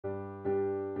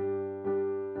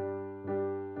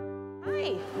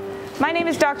Hi, my name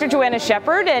is Dr. Joanna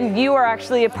Shepherd, and you are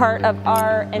actually a part of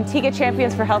our Antigua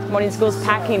Champions for Health Promoting Schools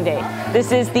Packing Day.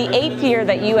 This is the 8th year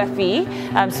that UFE,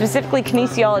 specifically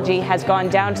Kinesiology, has gone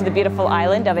down to the beautiful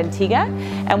island of Antigua,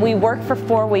 and we work for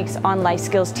 4 weeks on life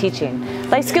skills teaching.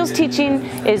 Life skills teaching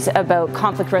is about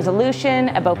conflict resolution,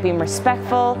 about being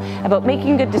respectful, about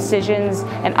making good decisions,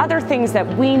 and other things that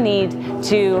we need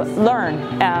to learn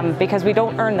because we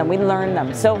don't earn them, we learn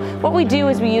them. So what we do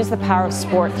is we use the power of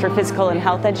sport through physical and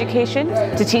health education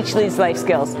to teach these life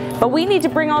skills. But we need to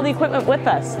bring all the equipment with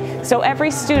us. So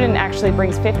every student actually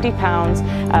brings 50 pounds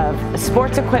of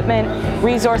sports equipment,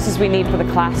 resources we need for the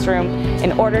classroom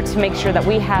in order to make sure that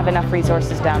we have enough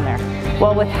resources down there.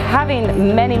 Well, with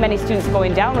having many students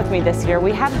going down with me this year,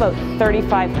 we have about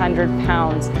 3,500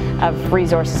 pounds of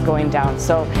resources going down.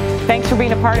 So thanks for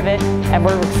being a part of it, and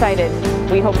we're excited.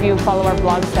 We hope you follow our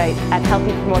blog site at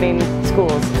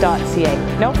healthypromotingschools.ca.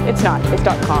 Nope, it's not, it's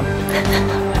 .com.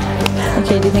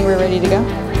 Okay, do you think we're ready to go?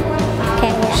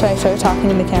 Okay. Should I start talking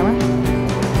to the camera?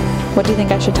 What do you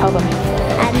think I should tell them?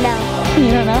 No.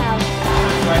 You don't know? No.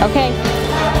 Okay,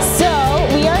 so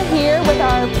we are here with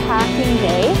our packing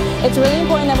day. It's really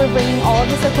important that we're bringing all of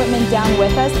this equipment down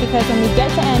with us because when we get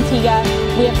to Antigua,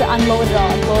 we have to unload it all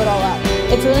and blow it all up.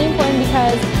 It's really important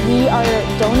because we are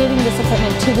donating this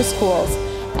equipment to the schools.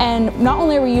 And not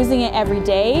only are we using it every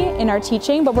day in our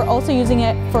teaching, but we're also using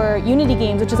it for Unity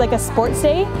Games, which is like a sports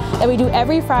day that we do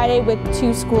every Friday with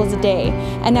 2 schools a day.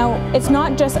 And now it's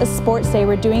not just a sports day,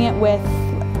 we're doing it with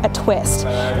a twist.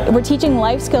 We're teaching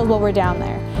life skills while we're down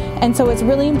there. And so it's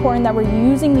really important that we're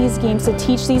using these games to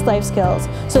teach these life skills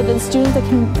so that the students that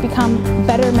can become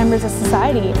better members of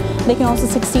society, they can also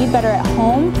succeed better at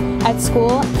home, at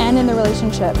school, and in their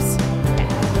relationships.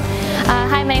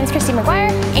 Hi, my name is Christine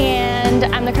McGuire, and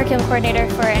I'm the curriculum coordinator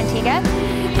for Antigua.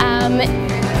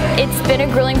 It's been a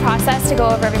grueling process to go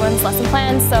over everyone's lesson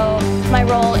plans, so my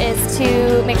role is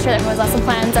to make sure that everyone's lesson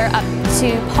plans are up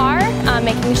to par,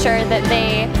 making sure that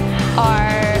they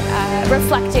are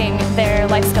reflecting their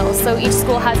life skills. So each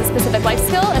school has a specific life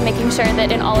skill, and making sure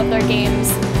that in all of their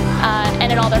games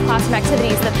and in all their classroom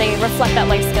activities that they reflect that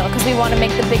life skill, because we want to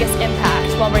make the biggest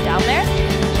impact while we're down there.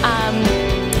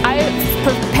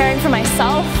 Preparing for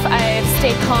myself, I've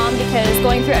stayed calm because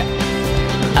going through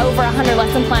over 100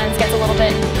 lesson plans gets a little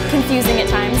bit confusing at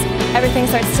times. Everything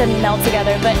starts to meld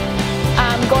together, but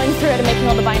going through it and making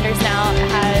all the binders now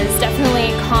has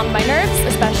definitely calmed my nerves,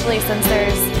 especially since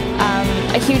there's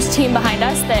a huge team behind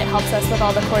us that helps us with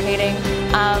all the coordinating,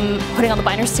 putting all the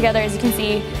binders together, as you can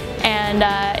see, and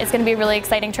it's going to be a really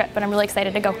exciting trip, and I'm really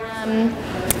excited to go.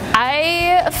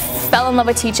 I fell in love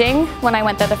with teaching when I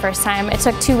went there the first time. It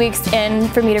took 2 weeks in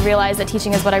for me to realize that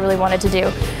teaching is what I really wanted to do.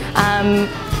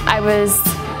 I was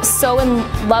so in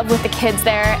love with the kids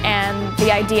there and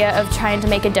the idea of trying to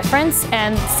make a difference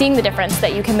and seeing the difference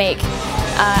that you can make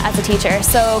as a teacher.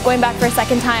 So going back for a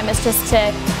second time is just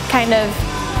to kind of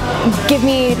give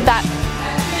me that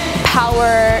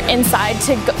power inside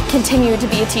to continue to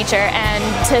be a teacher and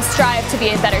to strive to be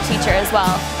a better teacher as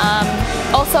well.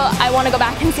 Also, I want to go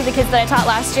back and see the kids that I taught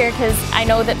last year because I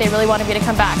know that they really wanted me to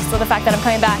come back. So the fact that I'm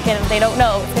coming back and they don't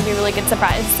know, it's going to be a really good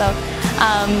surprise. So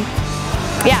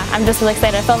yeah, I'm just really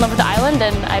excited. I fell in love with the island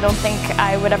and I don't think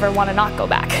I would ever want to not go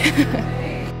back.